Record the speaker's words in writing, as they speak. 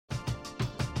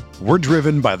We're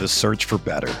driven by the search for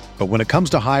better. But when it comes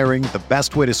to hiring, the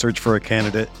best way to search for a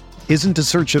candidate isn't to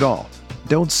search at all.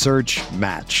 Don't search,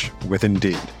 match with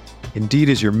Indeed. Indeed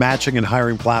is your matching and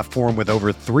hiring platform with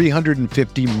over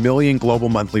 350 million global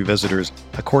monthly visitors,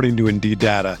 according to Indeed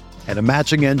data, and a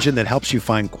matching engine that helps you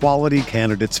find quality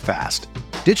candidates fast.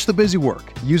 Ditch the busy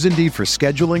work. Use Indeed for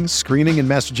scheduling, screening, and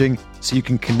messaging so you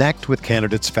can connect with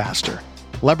candidates faster.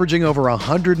 Leveraging over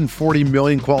 140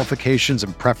 million qualifications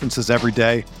and preferences every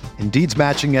day, Indeed's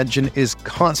matching engine is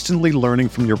constantly learning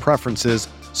from your preferences,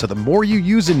 so the more you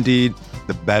use Indeed,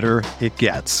 the better it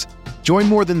gets. Join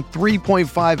more than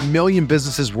 3.5 million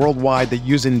businesses worldwide that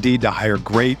use Indeed to hire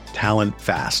great talent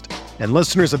fast. And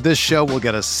listeners of this show will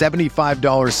get a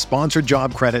 $75 sponsored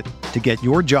job credit to get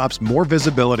your jobs more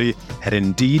visibility at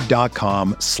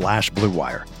Indeed.com/Blue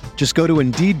Wire. Just go to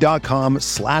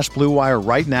Indeed.com/Blue Wire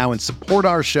right now and support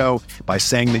our show by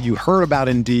saying that you heard about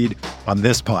Indeed on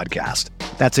this podcast.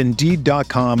 That's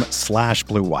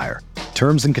Indeed.com/Blue Wire.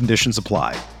 Terms and conditions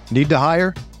apply. Need to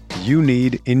hire? You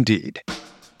need Indeed.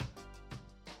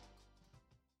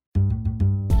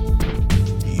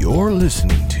 You're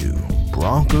listening to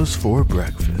Broncos for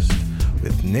Breakfast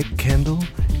with Nick Kendall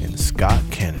and Scott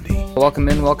Kennedy. Welcome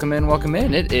in, welcome in, welcome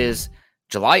in. It is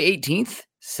July 18th,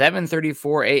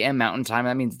 7:34 a.m. Mountain Time.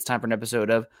 That means it's time for an episode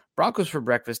of Broncos for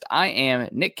Breakfast. I am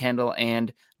Nick Kendall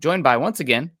and joined by, once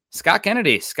again, Scott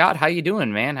Kennedy. Scott, how you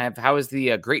doing, man? How was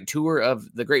the great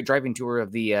driving tour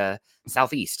of the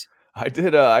Southeast? I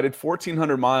did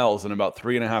 1,400 miles in about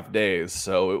 3.5 days.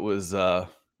 So it was, I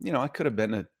could have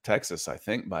been to Texas, I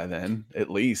think, by then, at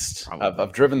least.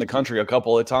 I've driven the country a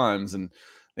couple of times, and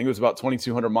I think it was about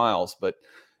 2,200 miles, but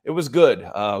it was good.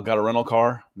 Got a rental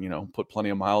car, put plenty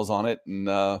of miles on it, and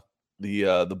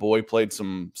the boy played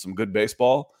some good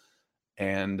baseball,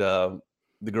 and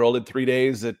the girl did 3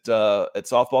 days at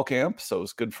softball camp, so it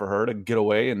was good for her to get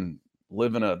away and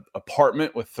live in an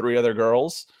apartment with 3 other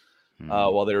girls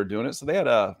while they were doing it. So they had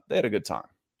a good time.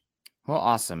 Well,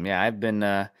 awesome. Yeah, I've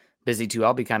been busy too.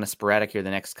 I'll be kind of sporadic here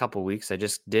the next couple weeks. I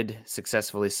just did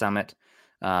successfully summit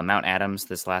Mount Adams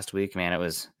this last week. Man, it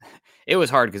was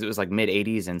hard because it was like mid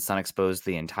 80s and sun exposed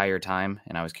the entire time.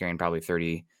 And I was carrying probably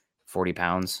 30, 40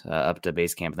 pounds up to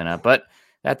base camp and then up. But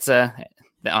that's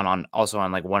also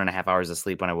on like 1.5 hours of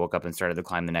sleep when I woke up and started the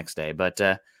climb the next day. But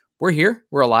we're here.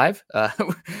 We're alive.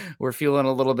 We're feeling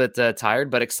a little bit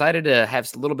tired, but excited to have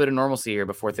a little bit of normalcy here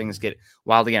before things get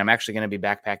wild again. I'm actually going to be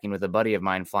backpacking with a buddy of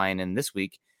mine flying in this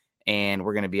week. And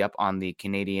we're going to be up on the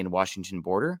Canadian-Washington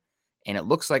border. And it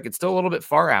looks like it's still a little bit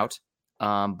far out,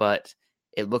 but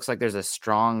it looks like there's a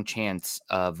strong chance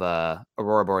of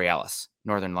Aurora Borealis,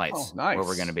 Northern Lights, nice. Where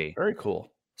we're going to be. Very cool.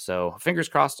 So fingers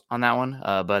crossed on that one,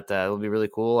 but it'll be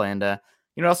really cool. And you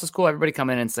know what else is cool? Everybody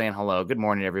coming in and saying hello. Good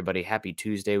morning, everybody. Happy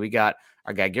Tuesday. We got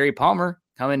our guy Gary Palmer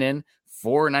coming in,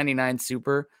 $4.99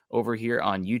 super over here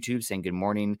on YouTube, saying good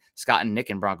morning, Scott and Nick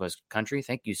in Broncos country.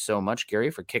 Thank you so much, Gary,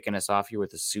 for kicking us off here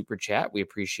with a super chat. We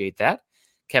appreciate that.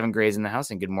 Kevin Gray's in the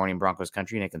house, and good morning, Broncos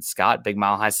country. Nick and Scott, big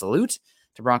mile high salute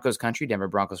to Broncos country, Denver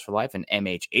Broncos for life, and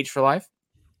MHH for life.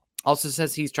 Also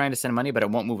says he's trying to send money, but it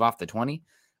won't move off the 20.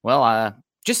 Well,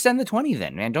 just send the 20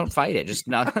 then, man. Don't fight it. Just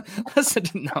no. Listen,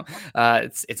 no.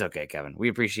 It's okay, Kevin. We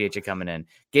appreciate you coming in.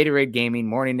 Gatorade Gaming,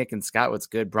 morning, Nick and Scott. What's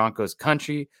good? Broncos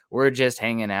country. We're just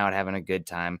hanging out, having a good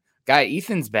time. Guy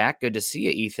Ethan's back. Good to see you,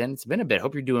 Ethan. It's been a bit.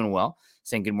 Hope you're doing well.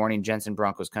 Saying good morning, Jensen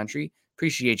Broncos country.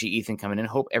 Appreciate you, Ethan, coming in.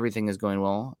 Hope everything is going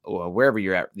well wherever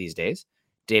you're at these days.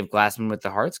 Dave Glassman with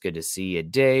the hearts. Good to see you,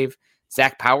 Dave.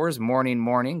 Zach Powers,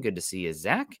 morning. Good to see you,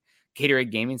 Zach. Gatorade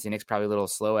Gaming. See, Nick's probably a little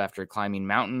slow after climbing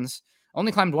mountains.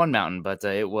 Only climbed one mountain, but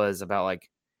it was about like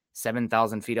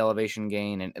 7,000 feet elevation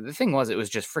gain. And the thing was, it was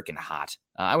just freaking hot.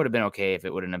 I would have been okay if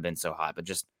it wouldn't have been so hot, but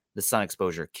just the sun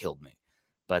exposure killed me.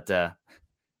 But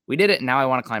we did it, and now I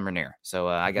want to climb Rainier. So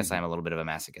I guess I'm a little bit of a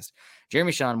masochist.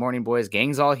 Jeremy Sean, morning, boys.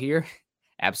 Gang's all here.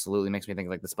 Absolutely makes me think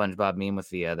like the SpongeBob meme with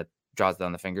the draws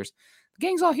down the fingers. The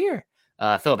gang's all here.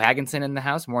 Philip Hagginson in the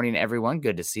house. Morning, everyone.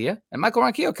 Good to see you. And Michael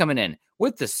Ronquillo coming in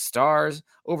with the stars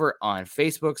over on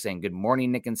Facebook saying good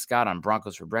morning, Nick and Scott on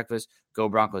Broncos for Breakfast. Go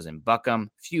Broncos and Buckham.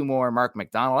 Few more. Mark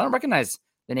McDonald. I don't recognize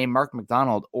the name Mark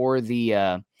McDonald or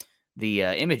the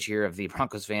image here of the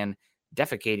Broncos fan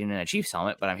defecating in a Chiefs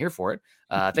helmet, but I'm here for it.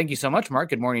 Thank you so much, Mark.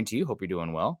 Good morning to you. Hope you're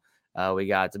doing well. We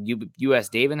got U.S.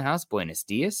 Dave in the house. Buenos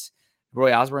dias.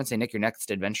 Roy Osborne saying, Nick, your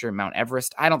next adventure, Mount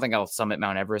Everest. I don't think I'll summit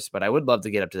Mount Everest, but I would love to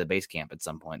get up to the base camp at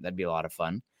some point. That'd be a lot of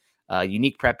fun.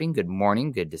 Unique Prepping, good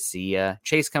morning. Good to see you.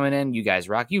 Chase coming in. You guys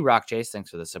rock. You rock, Chase. Thanks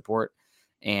for the support.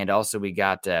 And also we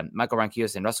got Michael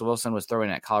Ronquillo and Russell Wilson was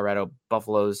throwing at Colorado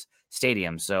Buffalo's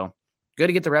stadium. So good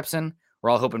to get the reps in. we're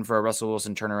all hoping for a Russell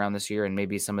Wilson turnaround this year, and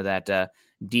maybe some of that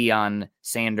Deion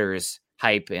Sanders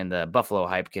hype and the Buffalo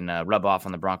hype can rub off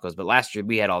on the Broncos. But last year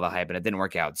we had all the hype and it didn't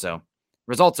work out. So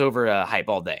results over hype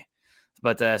all day.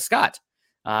 But Scott,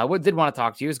 did want to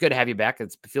talk to you. It's good to have you back.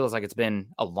 It feels like it's been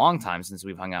a long time since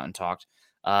we've hung out and talked.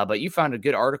 But you found a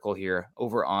good article here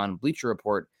over on Bleacher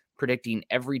Report predicting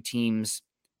every team's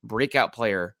breakout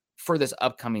player for this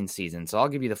upcoming season. So I'll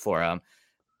give you the floor.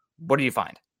 What did you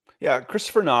find? Yeah,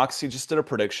 Christopher Knox, he just did a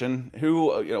prediction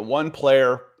who, one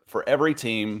player for every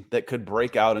team that could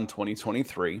break out in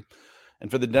 2023.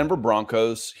 And for the Denver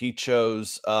Broncos, he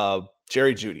chose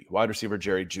Jerry Jeudy, wide receiver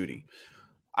Jerry Jeudy.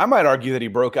 I might argue that he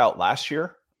broke out last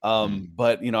year,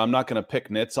 but I'm not going to pick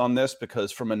nits on this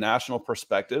because from a national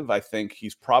perspective, I think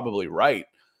he's probably right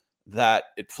that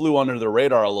it flew under the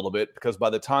radar a little bit because by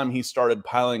the time he started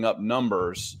piling up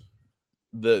numbers,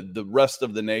 the rest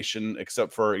of the nation,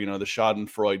 except for, the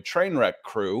Schadenfreude train wreck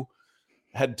crew,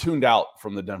 had tuned out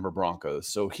from the Denver Broncos.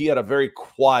 So he had a very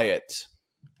quiet,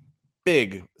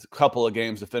 big couple of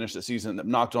games to finish the season that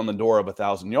knocked on the door of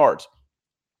 1,000 yards.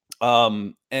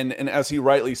 And as he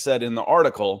rightly said in the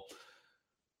article,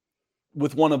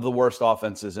 with one of the worst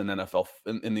offenses in the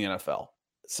NFL.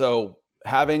 So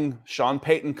having Sean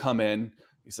Payton come in,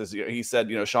 he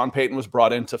said, Sean Payton was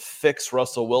brought in to fix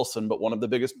Russell Wilson, but one of the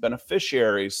biggest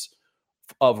beneficiaries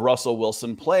of Russell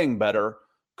Wilson playing better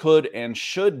could and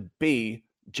should be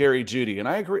Jerry Jeudy. And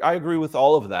I agree with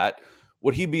all of that.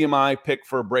 Would he be my pick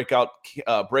for breakout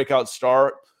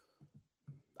star?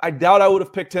 I doubt I would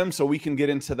have picked him, so we can get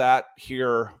into that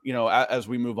here, as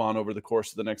we move on over the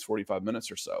course of the next 45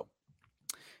 minutes or so.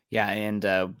 Yeah, and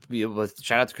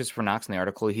shout out to Christopher Knox in the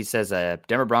article. He says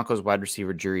Denver Broncos wide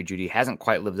receiver Jerry Jeudy hasn't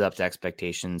quite lived up to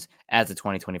expectations as a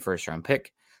 2020 first-round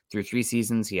pick. Through 3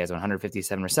 seasons, he has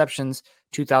 157 receptions,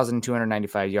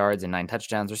 2,295 yards, and 9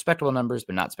 touchdowns. Respectable numbers,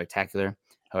 but not spectacular.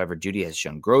 However, Jeudy has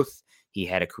shown growth. He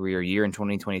had a career year in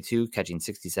 2022, catching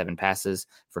 67 passes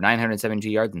for 972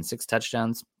 yards and 6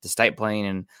 touchdowns, despite playing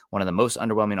in one of the most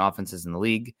underwhelming offenses in the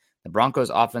league. The Broncos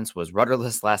offense was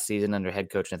rudderless last season under head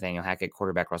coach Nathaniel Hackett.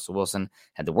 Quarterback Russell Wilson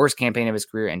had the worst campaign of his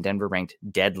career, and Denver ranked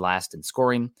dead last in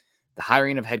scoring. The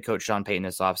hiring of head coach Sean Payton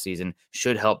this offseason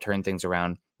should help turn things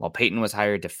around. While Payton was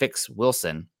hired to fix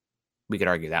Wilson, we could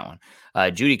argue that one.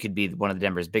 Jeudy could be one of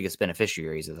Denver's biggest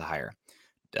beneficiaries of the hire.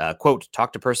 Quote,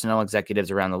 talk to personnel executives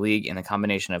around the league, and the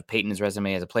combination of Payton's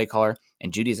resume as a play caller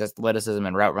and Judy's athleticism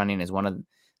and route running is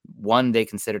one they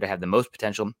consider to have the most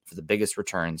potential for the biggest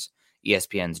returns.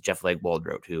 ESPN's Jeff Legwold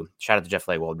wrote, who, shout out to Jeff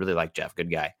Legwold, really like Jeff,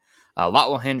 good guy. A lot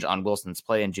will hinge on Wilson's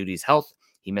play and Judy's health.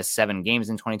 He missed 7 games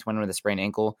in 2020 with a sprained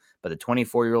ankle, but the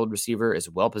 24-year-old receiver is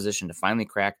well positioned to finally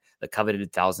crack the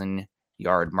coveted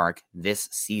 1,000-yard mark this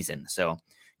season. So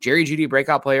Jerry Jeudy,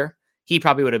 breakout player, he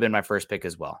probably would have been my first pick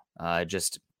as well.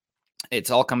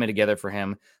 It's all coming together for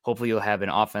him. Hopefully you'll have an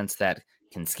offense that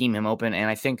can scheme him open. And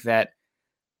I think that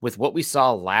with what we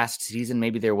saw last season,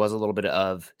 maybe there was a little bit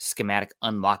of schematic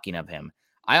unlocking of him.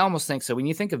 I almost think so. When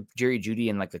you think of Jerry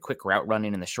Jeudy and like the quick route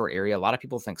running in the short area, a lot of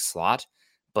people think slot.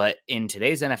 But in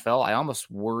today's NFL, I almost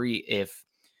worry if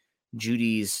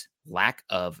Judy's lack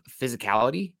of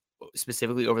physicality,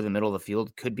 specifically over the middle of the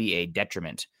field, could be a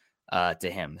detriment to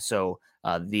him. So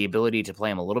the ability to play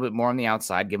him a little bit more on the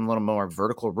outside, give him a little more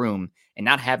vertical room, and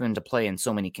not have him to play in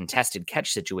so many contested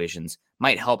catch situations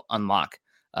might help unlock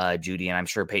Jeudy. And I'm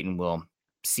sure Payton will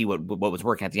see what was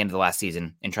working at the end of the last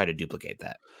season and try to duplicate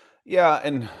that. Yeah,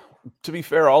 and to be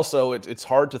fair, also, it's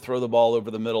hard to throw the ball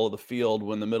over the middle of the field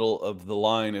when the middle of the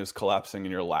line is collapsing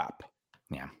in your lap.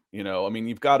 Yeah.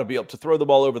 You've got to be able to throw the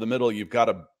ball over the middle. You've got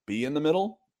to be in the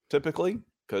middle, typically,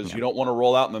 because you don't want to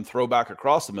roll out and then throw back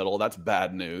across the middle. That's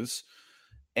bad news.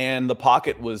 And the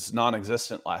pocket was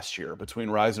non-existent last year between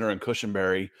Reisner and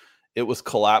Cushenberry. It was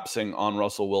collapsing on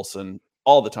Russell Wilson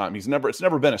all the time. It's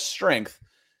never been a strength.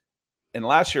 And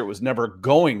last year it was never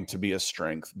going to be a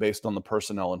strength based on the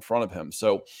personnel in front of him.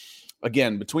 So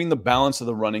again, between the balance of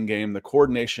the running game, the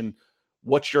coordination,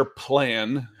 what's your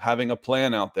plan, having a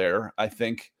plan out there, I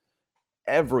think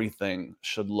everything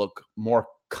should look more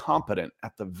competent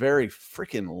at the very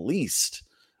freaking least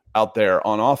out there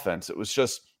on offense. It was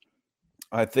just,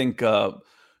 I think,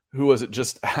 who was it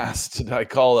just asked?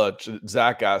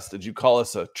 Zach asked, did you call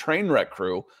us a train wreck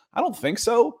crew? I don't think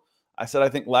so. I said, I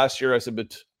think last year I said,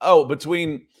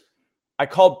 I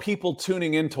called people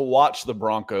tuning in to watch the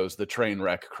Broncos the train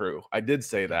wreck crew. I did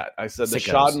say that. I said the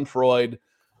Schadenfreude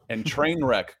and train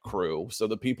wreck crew. So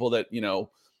the people that,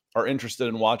 are interested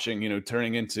in watching,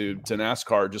 turning into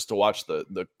NASCAR just to watch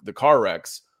the car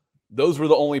wrecks. Those were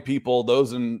the only people,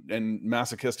 those and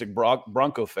masochistic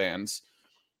Bronco fans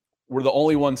were the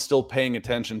only ones still paying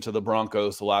attention to the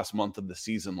Broncos the last month of the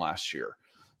season last year.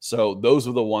 So those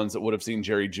were the ones that would have seen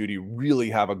Jerry Jeudy really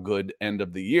have a good end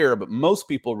of the year, but most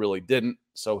people really didn't.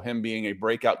 So him being a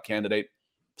breakout candidate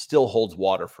still holds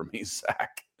water for me,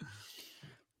 Zach.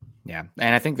 Yeah,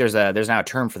 and I think there's now a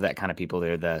term for that kind of people.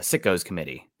 They're the sickos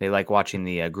committee. They like watching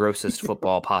the grossest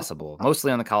football possible,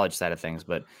 mostly on the college side of things,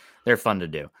 but they're fun to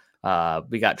do.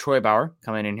 We got Troy Bauer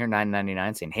coming in here,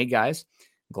 $9.99, saying, "Hey guys,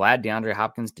 glad DeAndre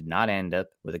Hopkins did not end up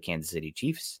with the Kansas City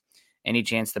Chiefs. Any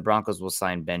chance the Broncos will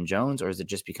sign Ben Jones, or is it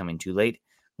just becoming too late?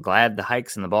 Glad the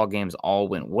hikes and the ball games all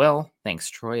went well. Thanks,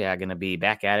 Troy. Yeah, going to be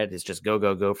back at it. It's just go,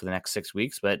 go, go for the next 6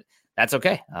 weeks, but that's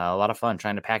okay. A lot of fun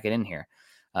trying to pack it in here.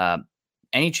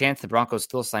 Any chance the Broncos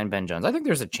still sign Ben Jones? I think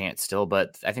there's a chance still,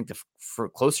 but I think the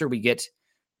closer we get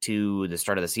to the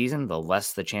start of the season, the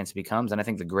less the chance becomes. And I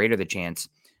think the greater the chance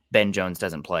Ben Jones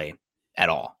doesn't play at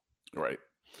all. Right.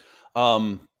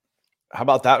 How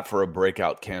about that for a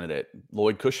breakout candidate?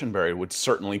 Lloyd Cushenberry would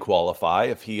certainly qualify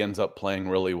if he ends up playing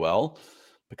really well,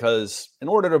 because in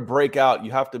order to break out,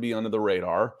 you have to be under the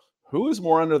radar. Who is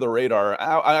more under the radar?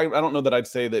 I don't know that I'd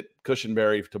say that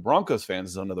Cushenberry to Broncos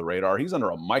fans is under the radar. He's under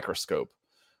a microscope.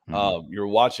 You're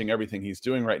watching everything he's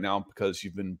doing right now because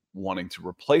you've been wanting to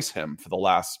replace him for the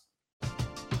last.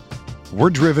 We're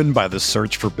driven by the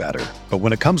search for better. But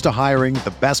when it comes to hiring,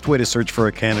 the best way to search for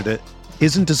a candidate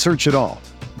isn't to search at all.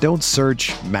 Don't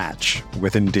search, match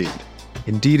with Indeed.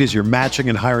 Indeed is your matching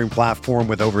and hiring platform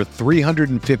with over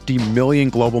 350 million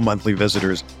global monthly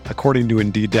visitors, according to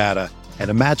Indeed data, and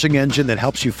a matching engine that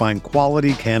helps you find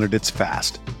quality candidates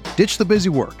fast. Ditch the busy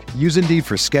work. Use Indeed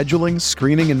for scheduling,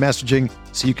 screening, and messaging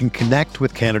so you can connect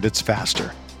with candidates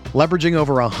faster. Leveraging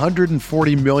over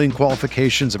 140 million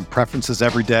qualifications and preferences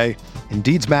every day,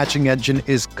 Indeed's matching engine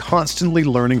is constantly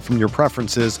learning from your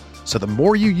preferences, so the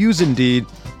more you use Indeed,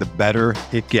 the better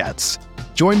it gets.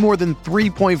 Join more than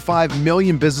 3.5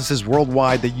 million businesses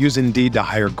worldwide that use Indeed to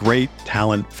hire great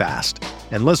talent fast.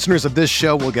 And listeners of this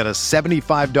show will get a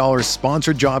 $75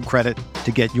 sponsored job credit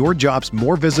to get your jobs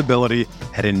more visibility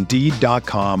at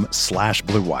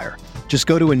Indeed.com/Blue Wire. Just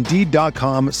go to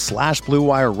Indeed.com/Blue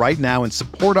Wire right now and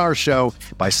support our show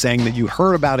by saying that you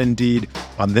heard about Indeed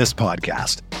on this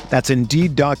podcast. That's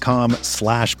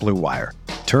Indeed.com/Blue Wire.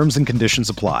 Terms and conditions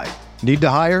apply. Need to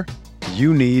hire?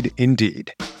 You need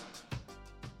Indeed.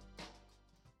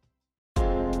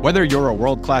 Whether you're a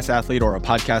world-class athlete or a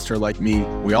podcaster like me,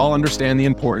 we all understand the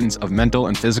importance of mental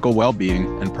and physical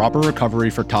well-being and proper recovery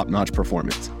for top-notch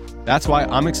performance. That's why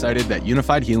I'm excited that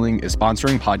Unified Healing is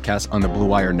sponsoring podcasts on the Blue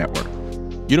Wire Network.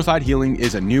 Unified Healing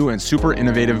is a new and super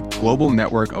innovative global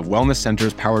network of wellness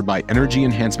centers powered by Energy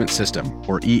Enhancement System,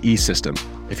 or EE System.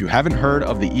 If you haven't heard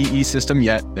of the EE System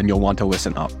yet, then you'll want to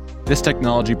listen up. This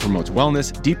technology promotes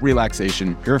wellness, deep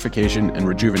relaxation, purification, and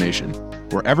rejuvenation.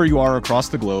 Wherever you are across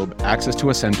the globe, access to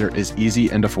a center is easy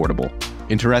and affordable.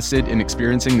 Interested in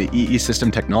experiencing the EE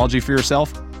System technology for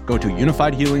yourself? Go to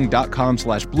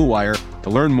unifiedhealing.com/Blue Wire to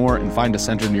learn more and find a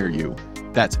center near you.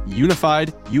 That's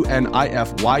unified,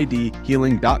 UNIFYD,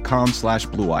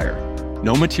 healing.com/Blue Wire.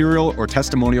 No material or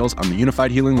testimonials on the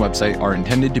Unified Healing website are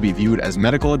intended to be viewed as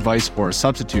medical advice or a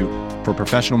substitute for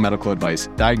professional medical advice,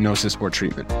 diagnosis, or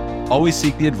treatment. Always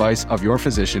seek the advice of your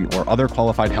physician or other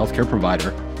qualified healthcare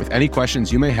provider with any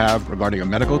questions you may have regarding a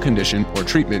medical condition or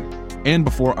treatment and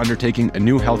before undertaking a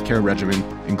new healthcare regimen,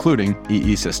 including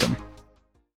EE System.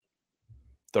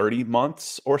 30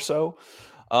 months or so.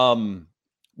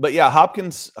 But yeah,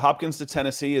 Hopkins to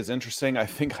Tennessee is interesting. I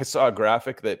think I saw a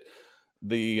graphic that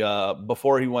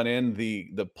before he went in,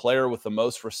 the player with the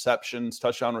most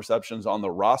touchdown receptions on the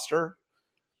roster,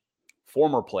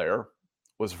 former player,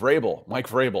 was Mike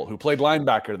Vrabel, who played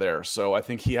linebacker there. So I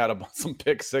think he had some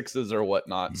pick sixes or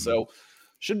whatnot. Mm-hmm. So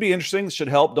should be interesting. Should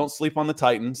help. Don't sleep on the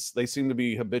Titans. They seem to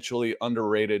be habitually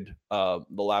underrated the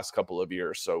last couple of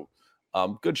years. So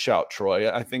good shout,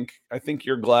 Troy. I think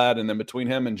you're glad. And then between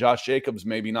him and Josh Jacobs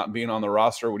maybe not being on the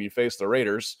roster when you face the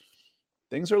Raiders,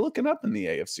 things are looking up in the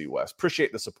AFC West.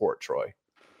 Appreciate the support, Troy.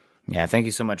 Yeah, thank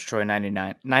you so much, Troy.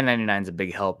 $9.99 is a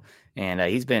big help. And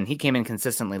he came in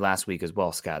consistently last week as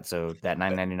well, Scott. So that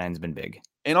 $9.99 has been big.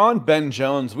 And on Ben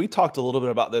Jones, we talked a little bit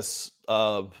about this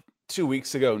 2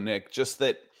 weeks ago, Nick, just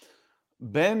that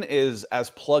Ben is as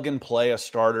plug and play a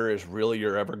starter as really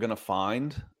you're ever going to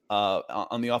find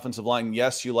on the offensive line.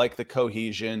 Yes, you like the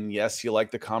cohesion. Yes, you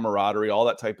like the camaraderie, all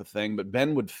that type of thing. But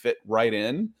Ben would fit right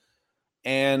in.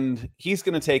 And he's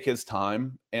going to take his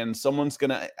time. And someone's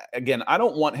going to, again, I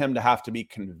don't want him to have to be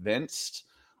convinced.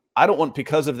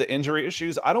 Because of the injury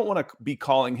issues, I don't want to be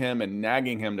calling him and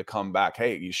nagging him to come back.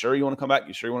 Hey, you sure you want to come back?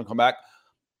 You sure you want to come back?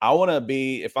 I want to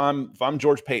be, if I'm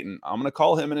George Payton, I'm going to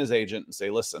call him and his agent and say,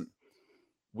 listen,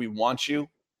 We want you.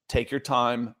 Take your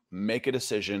time. Make a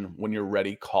decision. When you're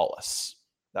ready, call us.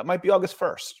 That might be August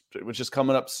 1st, which is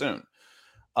coming up soon.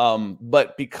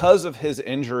 But because of his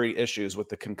injury issues with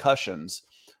the concussions,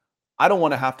 I don't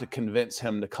want to have to convince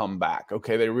him to come back.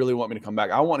 Okay, they really want me to come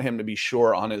back. I want him to be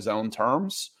sure on his own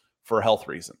terms for health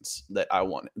reasons that I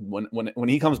want. When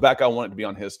he comes back, I want it to be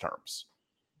on his terms.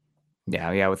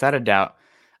 Yeah, without a doubt.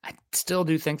 I still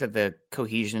do think that the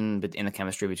cohesion in the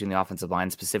chemistry between the offensive line,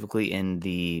 specifically in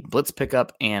the blitz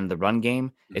pickup and the run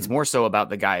game, it's more so about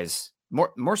the guys,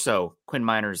 more so Quinn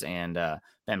Miners and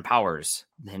Ben Powers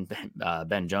than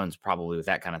Ben Jones, probably with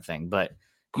that kind of thing. But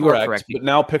you are correct. But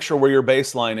now picture where your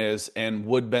baseline is, and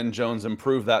would Ben Jones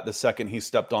improve that the second he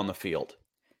stepped on the field?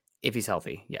 If he's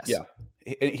healthy, yes. Yeah,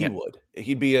 he would.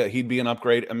 He'd be an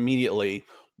upgrade immediately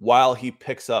while he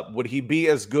picks up. Would he be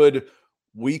as good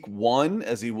week 1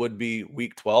 as he would be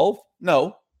week 12?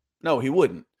 No, he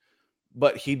wouldn't.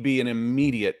 But he'd be an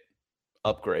immediate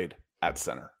upgrade at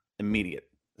center. Immediate.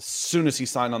 As soon as he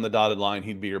signed on the dotted line,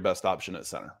 he'd be your best option at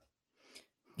center.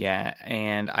 Yeah,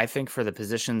 and I think for the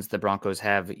positions the Broncos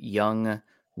have young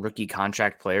rookie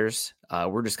contract players,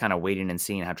 we're just kind of waiting and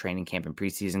seeing how training camp and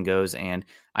preseason goes. And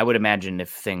I would imagine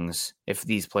if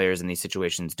these players in these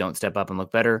situations don't step up and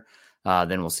look better,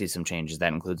 then we'll see some changes.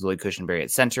 That includes Lloyd Cushenberry at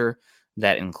center.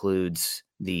 That includes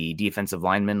the defensive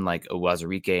linemen like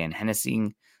Owazurike and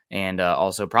Hennessy, and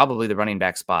also probably the running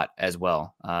back spot as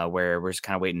well, where we're just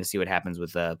kind of waiting to see what happens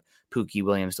with Pookie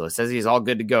Williams. So it says he's all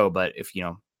good to go, but if,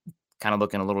 kind of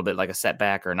looking a little bit like a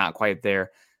setback or not quite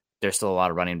there, there's still a lot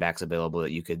of running backs available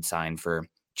that you could sign for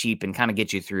cheap and kind of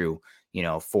get you through,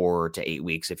 4 to 8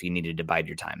 weeks if you needed to bide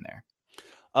your time there.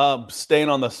 Staying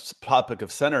on the topic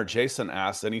of center, Jason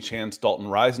asked, any chance Dalton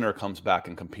Reisner comes back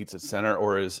and competes at center,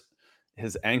 or is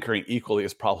his anchoring equally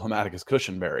as problematic as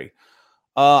Cushenberry?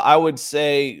 I would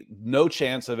say no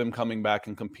chance of him coming back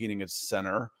and competing at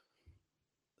center.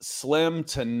 Slim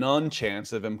to none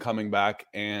chance of him coming back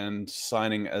and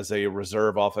signing as a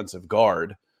reserve offensive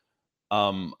guard.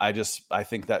 I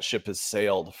think that ship has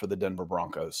sailed for the Denver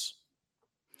Broncos.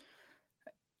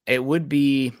 It would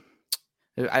be,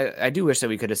 I do wish that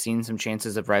we could have seen some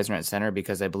chances of Reisner at center,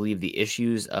 because I believe the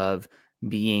issues of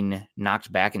being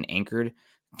knocked back and anchored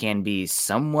can be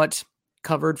somewhat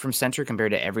covered from center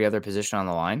compared to every other position on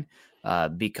the line,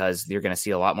 because you're going to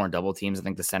see a lot more double teams. I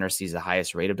think the center sees the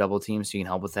highest rate of double teams, so you can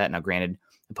help with that. Now, granted,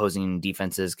 opposing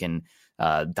defenses can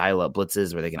dial up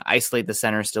blitzes where they can isolate the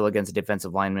center still against a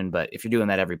defensive lineman, but if you're doing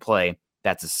that every play,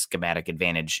 that's a schematic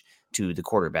advantage to the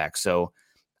quarterback. So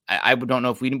I don't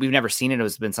know if we've never seen it.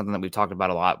 It's been something that we've talked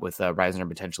about a lot with Reisner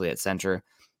potentially at center.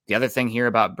 The other thing here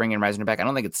about bringing Reisner back, I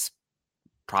don't think it's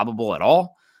probable at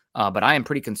all. But I am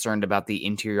pretty concerned about the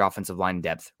interior offensive line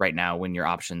depth right now when your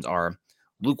options are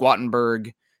Luke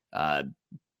Wattenberg,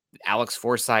 Alex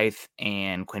Forsythe,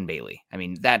 and Quinn Bailey. I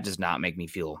mean, that does not make me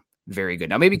feel very good.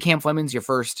 Now, maybe Cam Fleming's your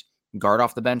first guard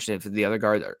off the bench if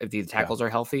the tackles are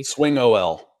healthy. Swing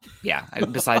OL. Yeah,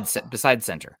 besides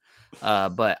center.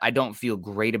 But I don't feel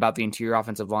great about the interior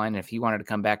offensive line. If he wanted to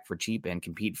come back for cheap and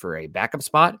compete for a backup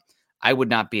spot, I would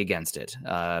not be against it.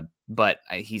 But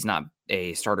he's not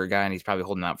a starter guy, and he's probably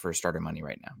holding out for starter money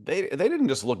right now. They didn't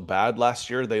just look bad last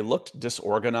year. They looked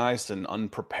disorganized and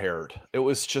unprepared. It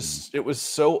was just, it was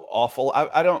so awful.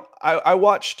 I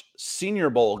watched Senior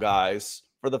Bowl guys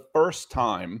for the first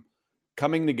time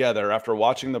coming together after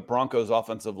watching the Broncos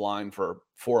offensive line for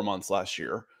 4 months last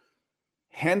year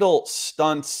handle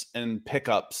stunts and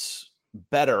pickups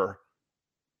better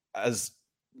as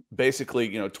basically,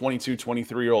 22,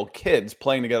 23-year-old kids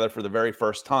playing together for the very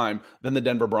first time than the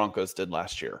Denver Broncos did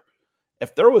last year.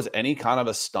 If there was any kind of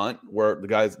a stunt where the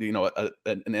guys,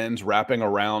 an end's wrapping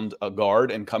around a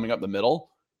guard and coming up the middle,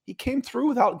 he came through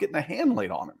without getting a hand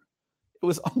laid on him. It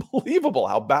was unbelievable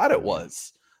how bad it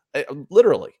was.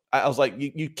 Literally, I was like,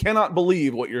 you cannot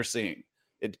believe what you're seeing.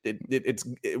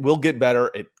 It will get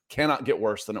better. It cannot get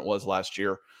worse than it was last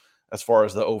year as far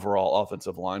as the overall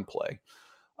offensive line play.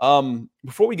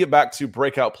 Before we get back to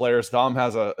breakout players, Dom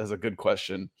has a good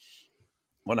question.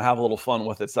 I want to have a little fun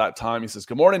with it. It's that time. He says,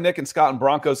 good morning, Nick and Scott in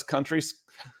Broncos country.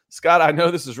 Scott, I know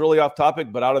this is really off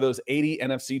topic, but out of those 80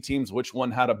 NFC teams, which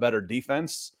one had a better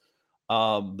defense?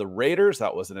 The Raiders,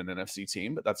 that wasn't an NFC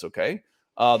team, but that's okay.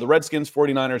 The Redskins,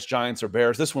 49ers, Giants, or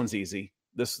Bears. This one's easy.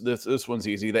 This one's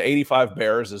easy. The 85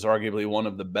 Bears is arguably one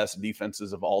of the best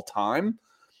defenses of all time.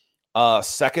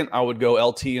 Second, I would go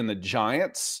LT and the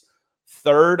Giants.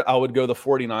 Third, I would go the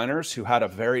 49ers, who had a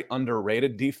very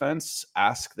underrated defense.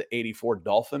 Ask the 84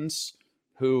 Dolphins,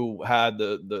 who had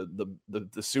the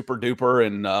super duper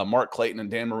and Mark Clayton and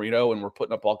Dan Marino and were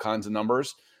putting up all kinds of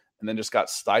numbers and then just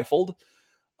got stifled.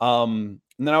 And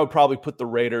then I would probably put the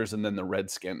Raiders and then the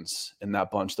Redskins in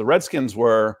that bunch. The Redskins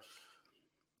were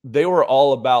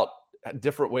all about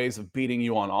different ways of beating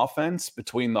you on offense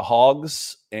between the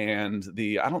Hogs and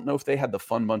I don't know if they had the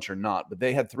fun bunch or not, but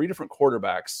they had 3 different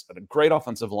quarterbacks and a great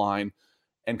offensive line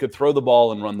and could throw the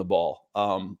ball and run the ball.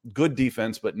 Good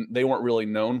defense, but they weren't really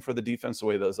known for the defense the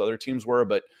way those other teams were.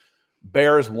 But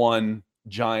Bears won,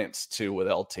 Giants 2 with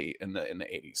LT in the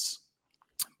 80s.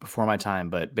 Before my time,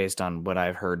 but based on what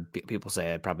I've heard people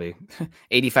say, I'd probably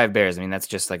 85 Bears. I mean, that's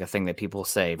just like a thing that people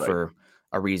say for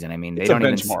a reason. I mean, it's a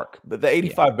benchmark. The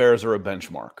 85 Bears are a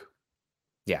benchmark.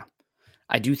 Yeah.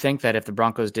 I do think that if the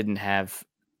Broncos didn't have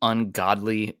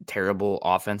ungodly, terrible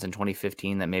offense in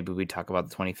 2015, that maybe we'd talk about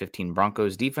the 2015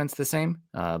 Broncos defense the same.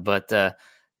 But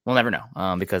we'll never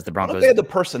know because the Broncos... They had the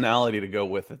personality to go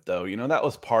with it, though. That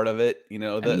was part of it.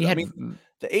 The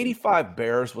 85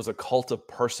 Bears was a cult of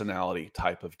personality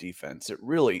type of defense.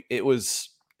 It was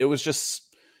just...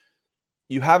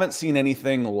 You haven't seen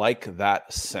anything like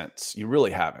that since. You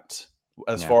really haven't.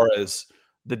 As far as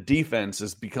the defense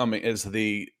is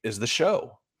the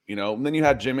show, And then you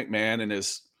had Jim McMahon and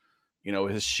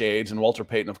his shades and Walter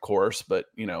Payton, of course, but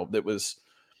that was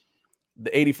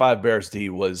the 85 Bears D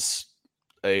was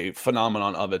a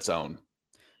phenomenon of its own.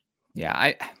 Yeah,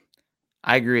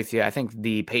 I agree with you. I think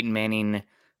the Peyton Manning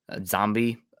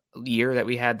zombie year that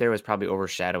we had there was probably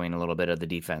overshadowing a little bit of the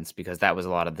defense because that was a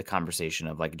lot of the conversation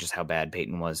of like just how bad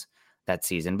Peyton was that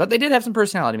season. But they did have some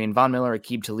personality. I mean, Von Miller,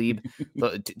 Aqib Talib,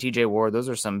 TJ Ward, those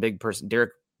are some big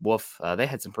Derek Wolf. They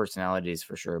had some personalities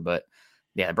for sure. But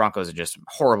yeah, the Broncos are just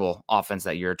horrible offense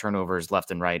that year, turnovers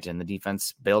left and right, and the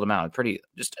defense bailed them out.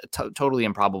 Totally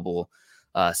improbable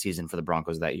season for the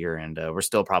Broncos that year. And we're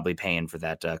still probably paying for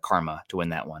that karma to win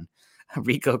that one.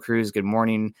 Rico Cruz, good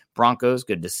morning, Broncos.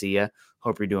 Good to see you.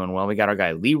 Hope you're doing well. We got our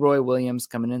guy Leroy Williams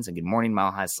coming in. So good morning,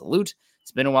 Mile High Salute.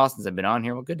 It's been a while since I've been on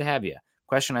here. Well, good to have you.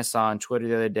 Question I saw on Twitter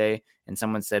the other day, and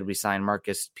someone said we signed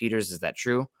Marcus Peters. Is that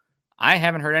true? I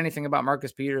haven't heard anything about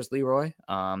Marcus Peters, Leroy.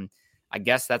 I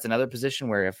guess that's another position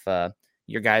where if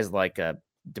your guys like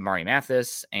Damari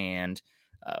Mathis and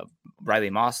Riley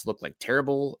Moss look like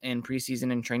terrible in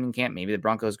preseason and training camp, maybe the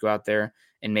Broncos go out there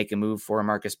and make a move for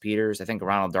Marcus Peters. I think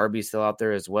Ronald Darby's still out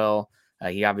there as well.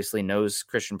 He obviously knows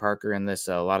Christian Parker and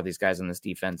a lot of these guys in this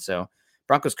defense. So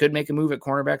Broncos could make a move at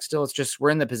cornerback still. It's just we're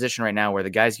in the position right now where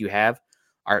the guys you have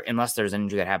are, unless there's an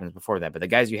injury that happens before that, but the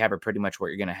guys you have are pretty much what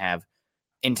you're going to have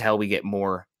until we get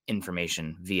more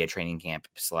information via training camp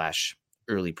 /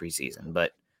 early preseason.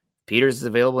 But Peters is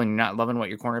available and you're not loving what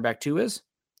your cornerback 2 is.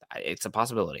 It's a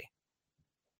possibility.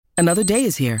 Another day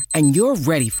is here and you're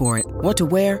ready for it. What to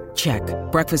wear? Check.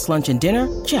 Breakfast, lunch, and dinner?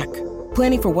 Check.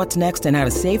 Planning for what's next and how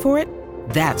to save for it?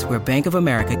 That's where Bank of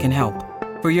America can help.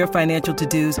 For your financial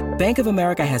to-dos, Bank of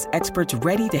America has experts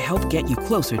ready to help get you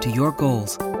closer to your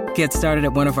goals. Get started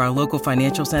at one of our local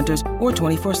financial centers or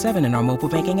 24/7 in our mobile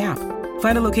banking app.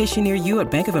 Find a location near you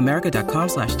at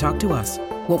bankofamerica.com/talktous.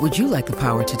 What would you like the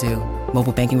power to do?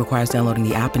 Mobile banking requires downloading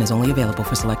the app and is only available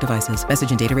for select devices. Message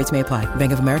and data rates may apply.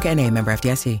 Bank of America N.A., member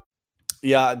FDIC.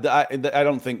 Yeah, I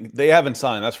don't think they haven't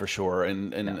signed, that's for sure. And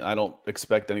no. I don't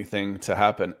expect anything to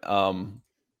happen.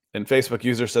 And Facebook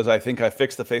user says, I think I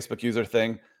fixed the Facebook user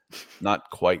thing. Not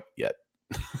quite yet.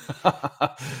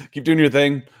 Keep doing your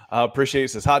thing. Appreciate it.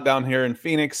 Says hot down here in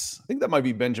Phoenix. I think that might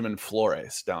be Benjamin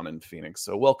Flores down in Phoenix.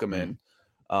 So welcome in.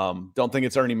 Don't think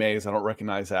it's Ernie Mays. I don't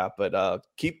recognize that, but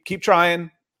keep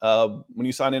trying when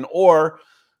you sign in or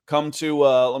come to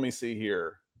let me see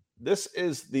here. This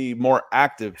is the more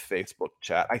active Facebook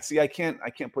chat. I see. I can't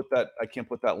put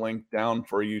that link down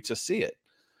for you to see it.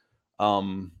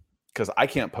 Because I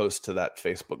can't post to that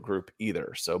Facebook group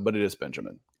either. So, but it is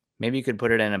Benjamin. Maybe you could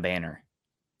put it in a banner.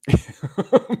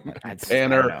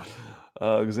 Banner.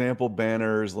 Example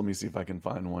banners. Let me see if I can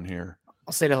find one here.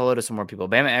 I'll say hello to some more people.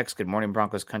 Bama X, good morning,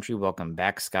 Broncos country. Welcome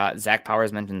back, Scott. Zach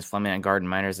Powers mentions Fleming at guard and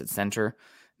Miners at center.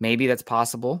 Maybe that's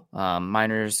possible.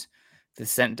 Miners,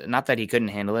 not that he couldn't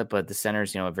handle it, but the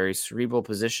center's, a very cerebral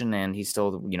position, and he's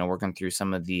still, working through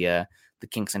some of the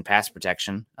kinks in pass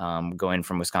protection, going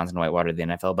from Wisconsin Whitewater to the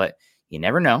NFL, but you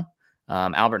never know.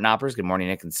 Albert Knoppers, good morning,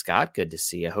 Nick and Scott. Good to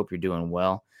see you. I hope you're doing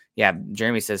well. Yeah,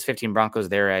 Jeremy says 15 Broncos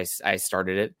there. I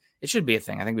started it. It should be a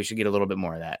thing. I think we should get a little bit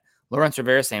more of that. Lawrence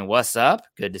Rivera saying, what's up?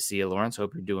 Good to see you, Lawrence.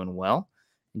 Hope you're doing well.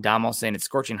 Damo saying it's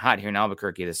scorching hot here in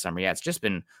Albuquerque this summer. Yeah, it's just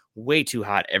been way too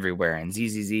hot everywhere. And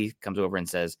ZZZ comes over and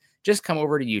says, just come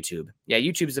over to YouTube. Yeah,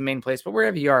 YouTube is the main place, but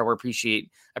wherever you are, we're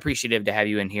appreciative to have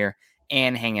you in here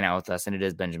and hanging out with us. And it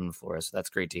is Benjamin Flores, so that's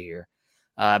great to hear.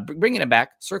 Bringing it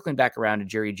back, circling back around to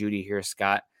Jerry Jeudy here,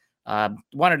 Scott.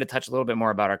 Wanted to touch a little bit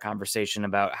more about our conversation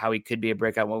about how he could be a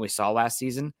breakout, what we saw last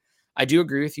season. I do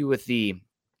agree with you with the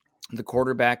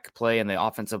quarterback play and the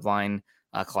offensive line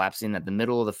collapsing. That the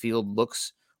middle of the field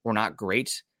looks were not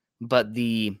great, but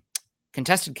the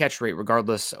contested catch rate,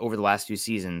 regardless, over the last few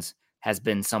seasons has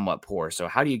been somewhat poor. So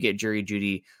how do you get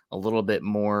Jeudy a little bit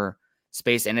more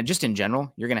space? And just in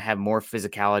general, you're going to have more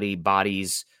physicality,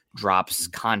 bodies, drops,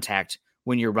 contact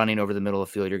when you're running over the middle of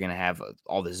the field. You're going to have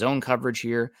all the zone coverage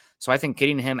here. So I think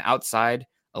getting him outside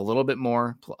a little bit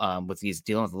more with these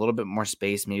dealing with a little bit more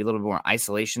space, maybe a little bit more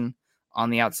isolation on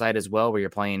the outside as well, where you're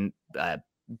playing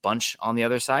bunch on the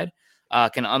other side,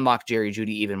 can unlock Jeudy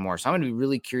even more. So I'm going to be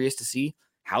really curious to see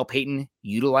how Peyton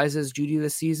utilizes Jeudy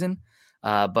this season.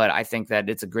 But I think that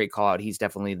it's a great call out. He's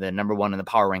definitely the number one in the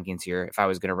power rankings here if I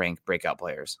was going to rank breakout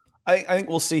players. I think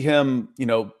we'll see him,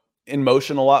 in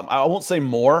motion a lot. I won't say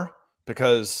more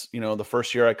because, the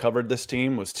first year I covered this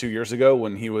team was 2 years ago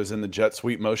when he was in the jet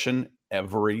sweep motion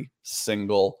every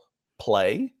single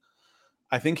play.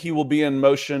 I think he will be in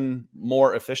motion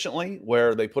more efficiently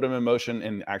where they put him in motion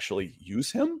and actually use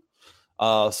him.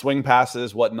 Swing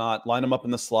passes, whatnot, line him up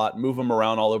in the slot, move him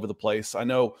around all over the place. I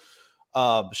know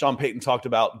Sean Payton talked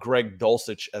about Greg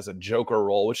Dulcich as a joker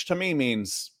role, which to me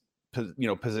means,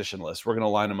 positionless. We're going to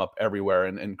line him up everywhere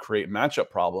and create matchup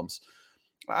problems.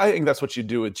 I think that's what you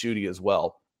do with Jeudy as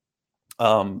well.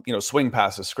 Swing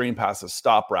passes, screen passes,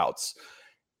 stop routes.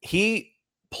 He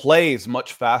plays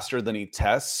much faster than he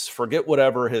tests. Forget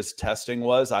whatever his testing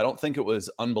was. I don't think it was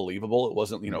unbelievable. It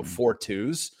wasn't,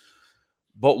 4.2s.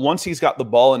 But once he's got the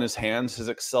ball in his hands, his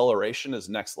acceleration is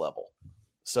next level.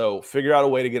 So figure out a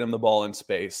way to get him the ball in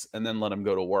space and then let him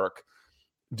go to work.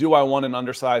 Do I want an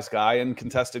undersized guy in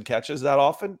contested catches that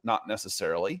often? Not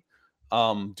necessarily.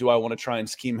 Do I want to try and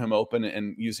scheme him open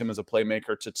and use him as a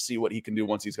playmaker to see what he can do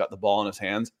once he's got the ball in his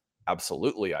hands?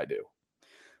 Absolutely, I do.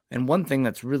 And one thing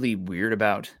that's really weird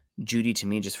about Jeudy to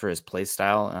me, just for his play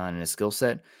style and his skill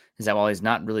set, is that while he's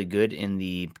not really good in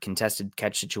the contested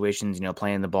catch situations,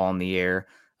 playing the ball in the air,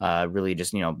 really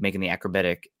just, making the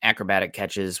acrobatic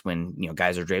catches when,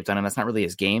 guys are draped on him, that's not really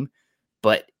his game.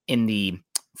 But in the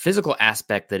physical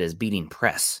aspect that is beating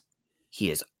press,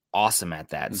 he is awesome at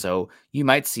that. So you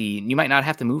might not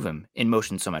have to move him in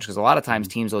motion so much because a lot of times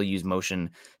teams will use motion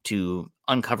to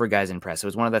uncover guys in press. It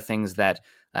was one of the things that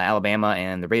Alabama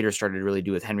and the Raiders started to really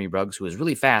do with Henry Ruggs, who was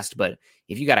really fast, but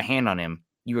if you got a hand on him,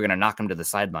 you were going to knock him to the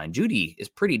sideline. Jeudy is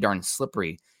pretty darn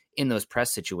slippery in those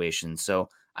press situations. So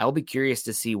I will be curious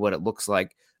to see what it looks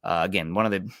like. Again, one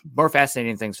of the more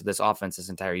fascinating things for this offense this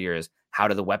entire year is how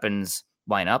do the weapons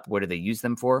line up? What do they use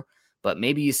them for? But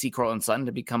maybe you see Courtland Sutton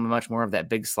to become much more of that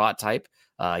big slot type.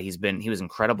 He was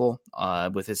incredible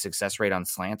with his success rate on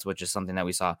slants, which is something that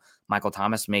we saw Michael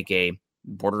Thomas make a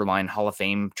borderline Hall of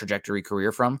Fame trajectory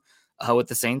career from with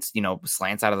the Saints,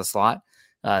 slants out of the slot.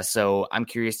 So I'm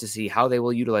curious to see how they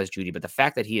will utilize Jeudy. But the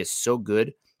fact that he is so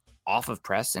good off of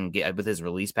press and with his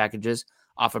release packages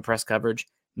off of press coverage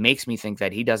makes me think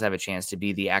that he does have a chance to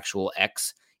be the actual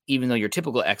X, even though your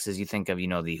typical X's, you think of,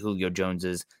 the Julio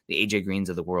Joneses, the AJ Greens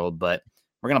of the world. But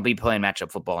we're going to be playing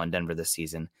matchup football in Denver this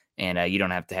season. And you don't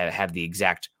have to have the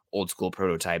exact old school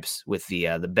prototypes with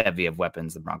the bevy of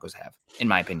weapons the Broncos have, in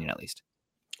my opinion, at least.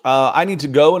 I need to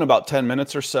go in about 10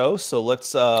 minutes or so. So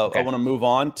let's, okay. I want to move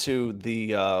on to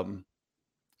the,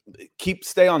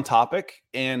 stay on topic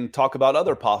and talk about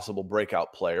other possible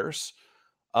breakout players.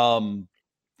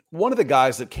 One of the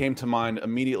guys that came to mind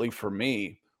immediately for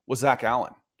me was Zach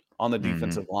Allen on the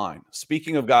defensive line.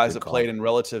 Speaking of guys that played in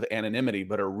relative anonymity,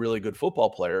 but are really good football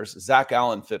players, Zach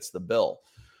Allen fits the bill.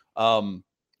 When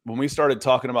we started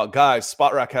talking about guys,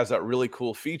 Spot Rack has that really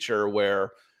cool feature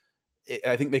where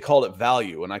I think they called it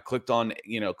value. And I clicked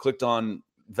on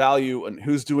value and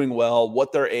who's doing well,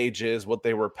 what their age is, what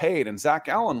they were paid. And Zach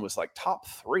Allen was like top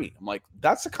 3. I'm like,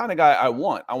 that's the kind of guy I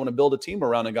want. I want to build a team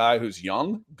around a guy who's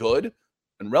young, good,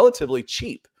 and relatively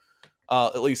cheap.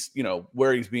 At least,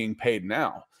 where he's being paid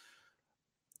now.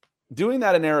 Doing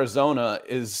that in Arizona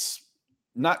is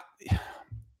not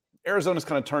 – Arizona's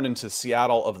kind of turned into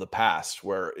Seattle of the past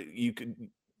where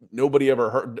nobody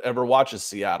ever watches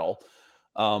Seattle.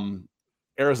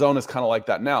 Arizona's kind of like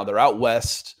that now. They're out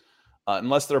west.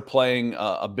 Unless they're playing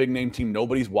a big-name team,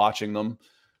 nobody's watching them.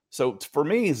 So for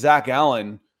me, Zach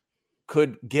Allen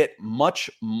could get much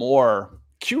more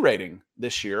Q rating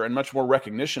this year and much more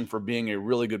recognition for being a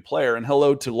really good player. And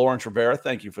hello to Lawrence Rivera.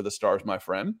 Thank you for the stars, my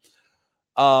friend.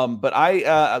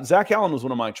 But Zach Allen was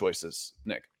one of my choices,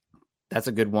 Nick. That's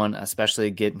a good one,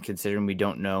 especially considering we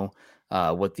don't know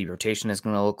what the rotation is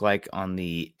going to look like on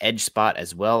the edge spot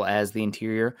as well as the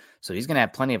interior. So he's going to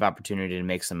have plenty of opportunity to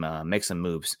make some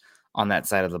moves on that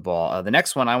side of the ball. The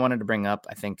next one I wanted to bring up,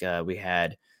 I think we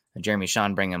had Jeremy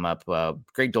Sean bring him up.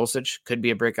 Greg Dulcich could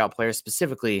be a breakout player.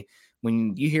 Specifically,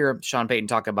 when you hear Sean Payton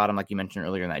talk about him, like you mentioned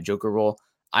earlier in that Joker role,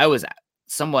 I was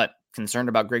somewhat concerned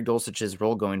about Greg Dulcich's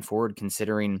role going forward,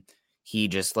 considering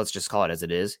let's just call it as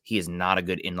it is. He is not a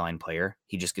good inline player.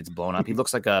 He just gets blown up. He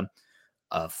looks like a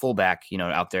fullback,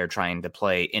 out there trying to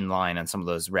play inline on some of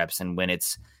those reps. And when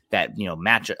it's that,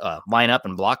 match, line up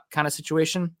and block kind of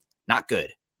situation, not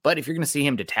good. But if you're going to see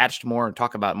him detached more and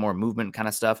talk about more movement kind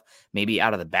of stuff, maybe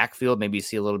out of the backfield, maybe you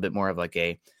see a little bit more of like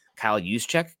a Kyle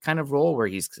Juszczyk kind of role where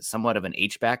he's somewhat of an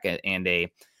H-back and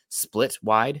a split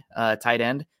wide tight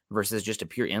end versus just a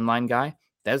pure inline guy.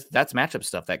 That's matchup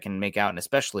stuff that can make out, and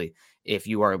especially if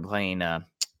you are playing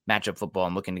matchup football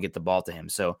and looking to get the ball to him.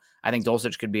 So I think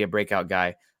Dulcich could be a breakout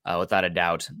guy without a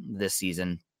doubt this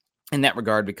season in that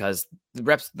regard, because the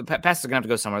passes are going to have to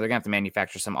go somewhere. They're going to have to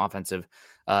manufacture some offensive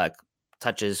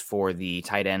touches for the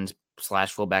tight end /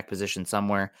 fullback position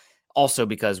somewhere. Also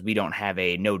because we don't have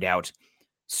a no doubt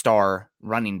star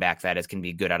running back that can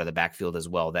be good out of the backfield as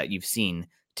well, that you've seen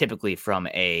typically from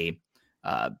a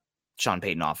Sean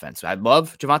Payton offense. I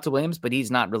love Javonte Williams, but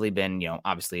he's not really been,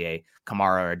 obviously a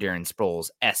Kamara or Darren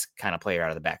Sproles-esque kind of player out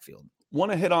of the backfield. Want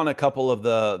to hit on a couple of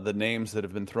the names that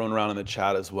have been thrown around in the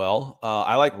chat as well.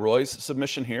 I like Roy's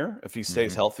submission here. If he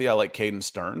stays healthy, I like Caden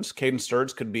Stearns. Caden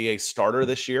Stearns could be a starter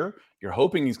this year. You're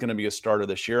hoping he's going to be a starter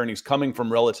this year, and he's coming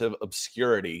from relative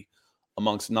obscurity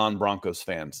amongst non-Broncos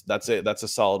fans. That's it. That's a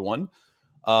solid one.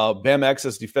 Bam X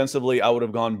says defensively, I would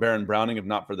have gone Baron Browning if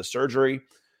not for the surgery.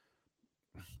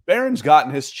 Baron's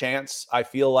gotten his chance, I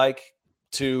feel like,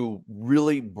 to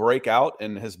really break out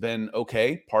and has been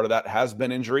okay. Part of that has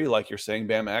been injury, like you're saying,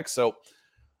 Bam X. So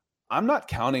I'm not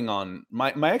counting on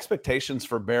my expectations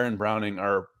for Baron Browning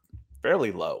are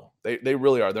fairly low. They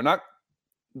really are. They're not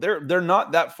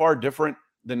that far different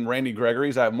than Randy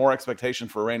Gregory's. I have more expectation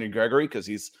for Randy Gregory because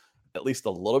he's at least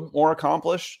a little bit more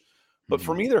accomplished. But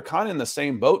for me, they're kind of in the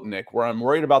same boat, Nick, where I'm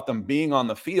worried about them being on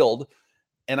the field.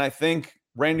 And I think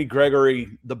Randy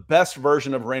Gregory, the best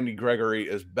version of Randy Gregory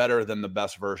is better than the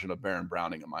best version of Baron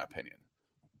Browning, in my opinion.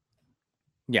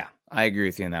 Yeah, I agree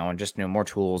with you on that one. Just, more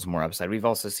tools, more upside. We've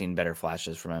also seen better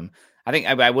flashes from him. I think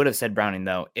I would have said Browning,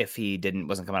 though, if he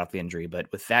wasn't coming off the injury. But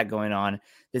with that going on,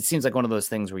 it seems like one of those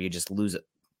things where you just lose it.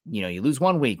 You lose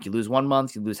 1 week, you lose 1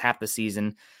 month, you lose half the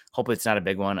season. Hopefully it's not a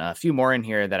big one. A few more in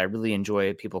here that I really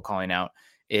enjoy people calling out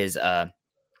is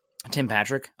Tim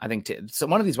Patrick. I think so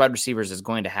one of these wide receivers is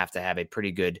going to have a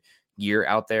pretty good year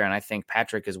out there. And I think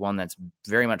Patrick is one that's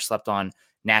very much slept on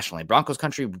nationally. Broncos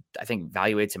country, I think,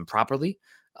 evaluates him properly.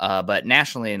 But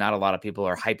nationally, not a lot of people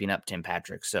are hyping up Tim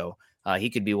Patrick. So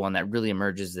he could be one that really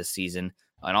emerges this season.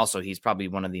 And also, he's probably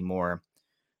one of the more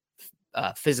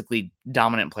physically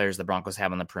dominant players the Broncos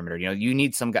have on the perimeter. You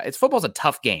need some guy. Football's a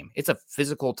tough game. It's a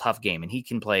physical, tough game. And he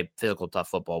can play physical, tough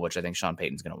football, which I think Sean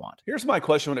Payton's going to want. Here's my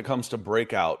question when it comes to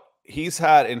breakout. He's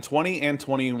had in 20 and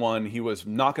 21, he was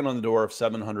knocking on the door of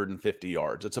 750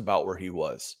 yards. It's about where he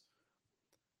was.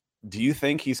 Do you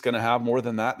think he's going to have more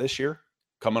than that this year,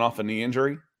 coming off a knee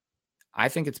injury? I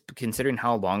think it's considering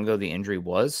how long ago the injury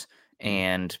was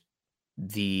and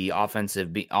the offense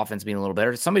being a little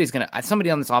better. Somebody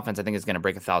on this offense, I think, is going to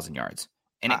break 1,000 yards,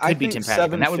 and it could be Tim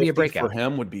Patrick, and that would be a breakout for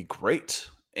him. Would be great,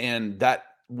 and that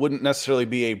wouldn't necessarily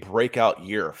be a breakout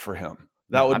year for him.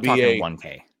 That would be a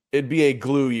 1K. It'd be a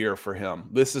glue year for him.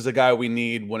 This is a guy we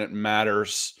need when it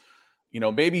matters.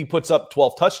 Maybe he puts up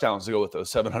 12 touchdowns to go with those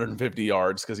 750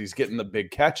 yards because he's getting the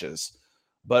big catches.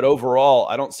 But overall,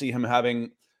 I don't see him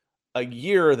having a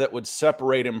year that would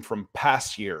separate him from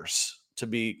past years to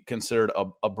be considered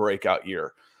a breakout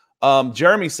year.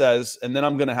 Jeremy says, and then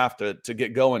I'm going to have to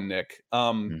get going, Nick.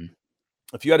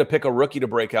 If you had to pick a rookie to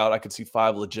break out, I could see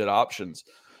 5 legit options.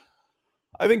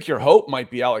 I think your hope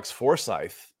might be Alex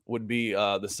Forsythe would be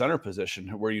the center position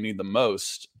where you need the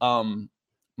most.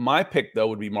 My pick, though,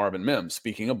 would be Marvin Mims.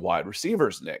 Speaking of wide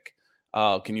receivers, Nick,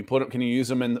 can you use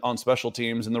him on special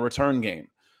teams in the return game?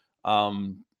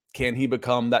 Can he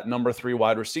become that number 3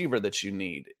 wide receiver that you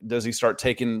need? Does he start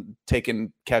taking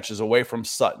catches away from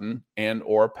Sutton and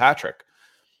or Patrick?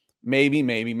 Maybe.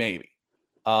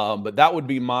 But that would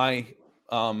be my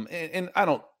and I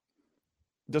don't.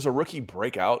 Does a rookie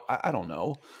break out? I don't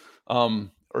know.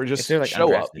 Or just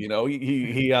show up.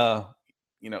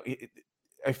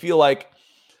 I feel like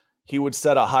he would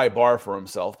set a high bar for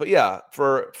himself. But yeah,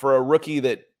 for a rookie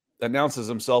that announces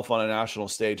himself on a national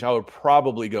stage, I would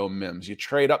probably go Mims. You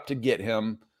trade up to get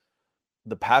him.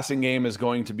 The passing game is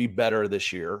going to be better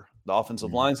this year. The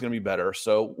offensive line is going to be better.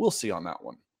 So we'll see on that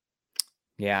one.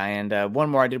 Yeah, and one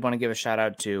more I did want to give a shout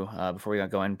out to before we got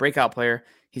going. Breakout player.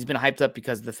 he's been hyped up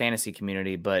because of the fantasy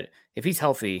community, but if he's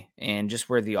healthy and just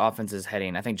where the offense is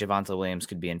heading, I think Javonte Williams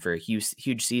could be in for a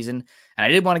huge season. And I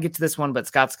did want to get to this one, but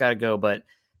Scott's got to go. But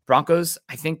Broncos,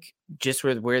 I think just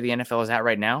where the NFL is at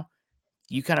right now,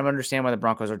 you kind of understand why the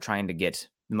Broncos are trying to get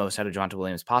the most out of Javonte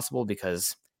Williams possible,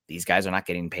 because these guys are not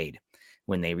getting paid.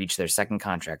 When they reach their second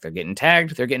contract, they're getting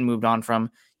tagged, they're getting moved on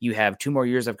from. You have 2 more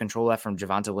years of control left from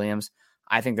Javonte Williams.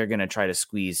 I think they're going to try to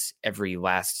squeeze every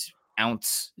last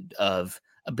ounce of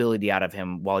ability out of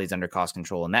him while he's under cost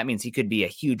control. And that means he could be a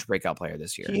huge breakout player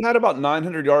this year. He had about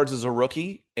 900 yards as a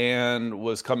rookie and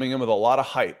was coming in with a lot of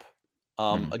hype.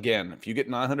 Again, if you get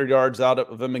 900 yards out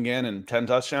of him again and 10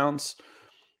 touchdowns,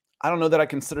 I don't know that I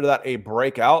consider that a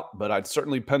breakout, but I'd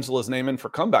certainly pencil his name in for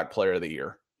comeback player of the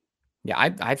year. Yeah,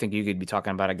 I think you could be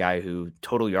talking about a guy who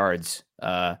total yards,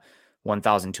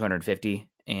 1,250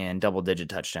 and double-digit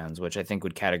touchdowns, which I think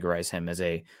would categorize him as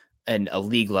a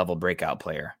league-level breakout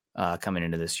player coming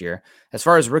into this year. As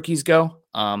far as rookies go,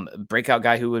 breakout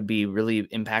guy who would be really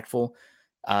impactful.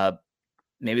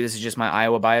 Maybe this is just my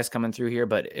Iowa bias coming through here,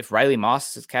 but if Riley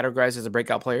Moss is categorized as a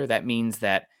breakout player, that means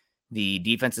that the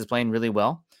defense is playing really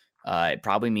well. It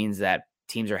probably means that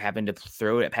teams are having to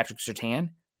throw it at Patrick Surtain,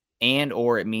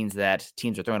 or it means that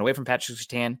teams are throwing away from Patrick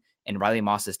Surtain and Riley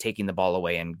Moss is taking the ball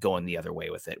away and going the other way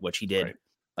with it, which he did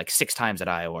like 6 times at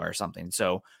Iowa or something.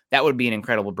 So that would be an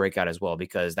incredible breakout as well,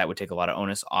 because that would take a lot of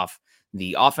onus off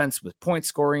the offense with point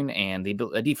scoring, and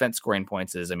the defense scoring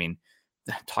points is, I mean,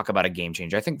 talk about a game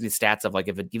changer. I think the stats of like,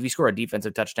 if you score a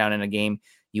defensive touchdown in a game,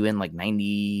 you win like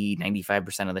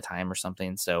 95% of the time or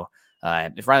something. So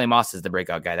if Riley Moss is the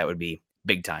breakout guy, that would be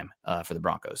big time for the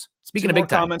Broncos. Speaking of big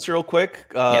time, comments real quick.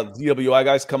 DWI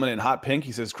guys coming in hot pink.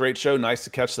 He says, great show. Nice to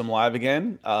catch them live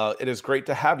again. It is great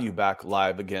to have you back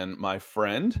live again, my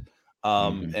friend.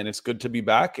 And it's good to be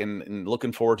back and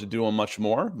looking forward to doing much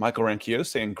more. Michael Ranquillo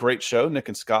saying, great show. Nick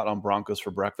and Scott on Broncos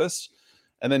for breakfast.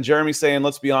 And then Jeremy saying,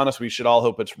 let's be honest, we should all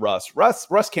hope it's Russ.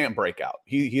 Russ can't break out.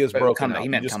 He is broken out. He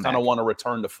just kind of want to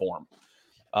return to form.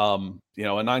 A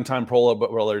 9-time Pro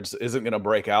Bowler isn't going to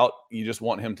break out. You just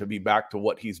want him to be back to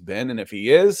what he's been. And if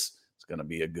he is, it's going to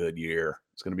be a good year.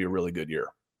 It's going to be a really good year.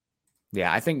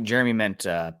 Yeah, I think Jeremy meant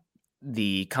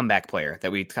the comeback player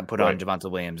that we put on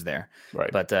Javonte Williams there. Right.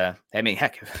 But I mean,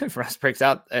 heck, if Russ breaks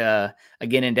out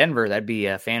again in Denver, that'd be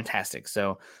fantastic.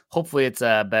 So hopefully it's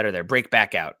better there. Break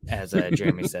back out, as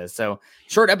Jeremy says. So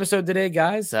short episode today,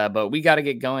 guys, but we got to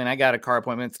get going. I got a car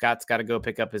appointment. Scott's got to go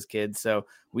pick up his kids. So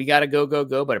we got to go.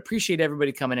 But appreciate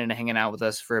everybody coming in and hanging out with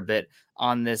us for a bit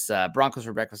on this Broncos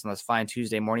for breakfast on this fine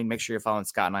Tuesday morning. Make sure you're following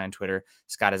Scott and I on Twitter.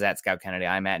 Scott is at Scout Kennedy.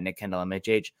 I'm at Nick Kendall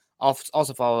MHH.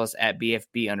 Also follow us at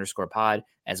BFB_pod,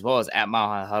 as well as at Mile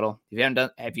High Huddle.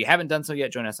 If you haven't done so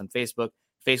yet, join us on Facebook,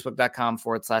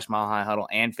 facebook.com/Mile High Huddle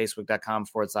and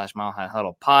facebook.com/Mile High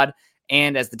Huddle pod.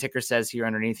 And as the ticker says here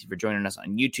underneath, if you're joining us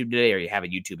on YouTube today, or you have a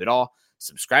YouTube at all,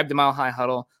 subscribe to Mile High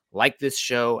Huddle, like this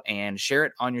show, and share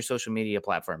it on your social media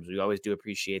platforms. We always do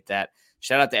appreciate that.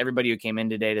 Shout out to everybody who came in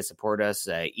today to support us.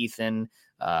 Ethan,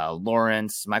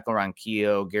 Lawrence, Michael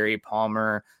Ranquillo, Gary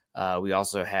Palmer. We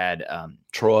also had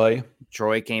Troy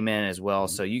came in as well.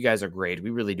 So you guys are great. We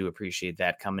really do appreciate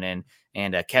that coming in.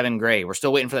 And Kevin Gray, we're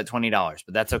still waiting for that $20,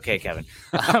 but that's okay, Kevin.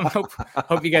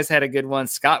 Hope you guys had a good one.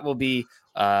 Scott will be,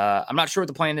 I'm not sure what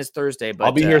the plan is Thursday, but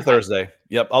I'll be here Thursday.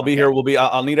 Yep. I'll be here.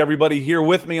 I'll need everybody here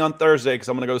with me on Thursday, because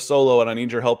I'm going to go solo and I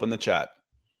need your help in the chat.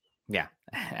 Yeah,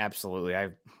 absolutely.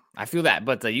 I feel that,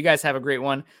 but you guys have a great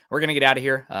one. We're going to get out of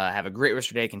here. Have a great rest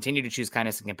of your day. Continue to choose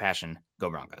kindness and compassion. Go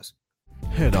Broncos.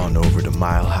 Head on over to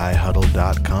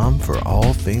milehighhuddle.com for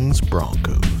all things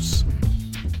Broncos.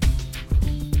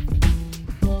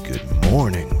 Good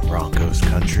morning, Broncos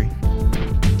country.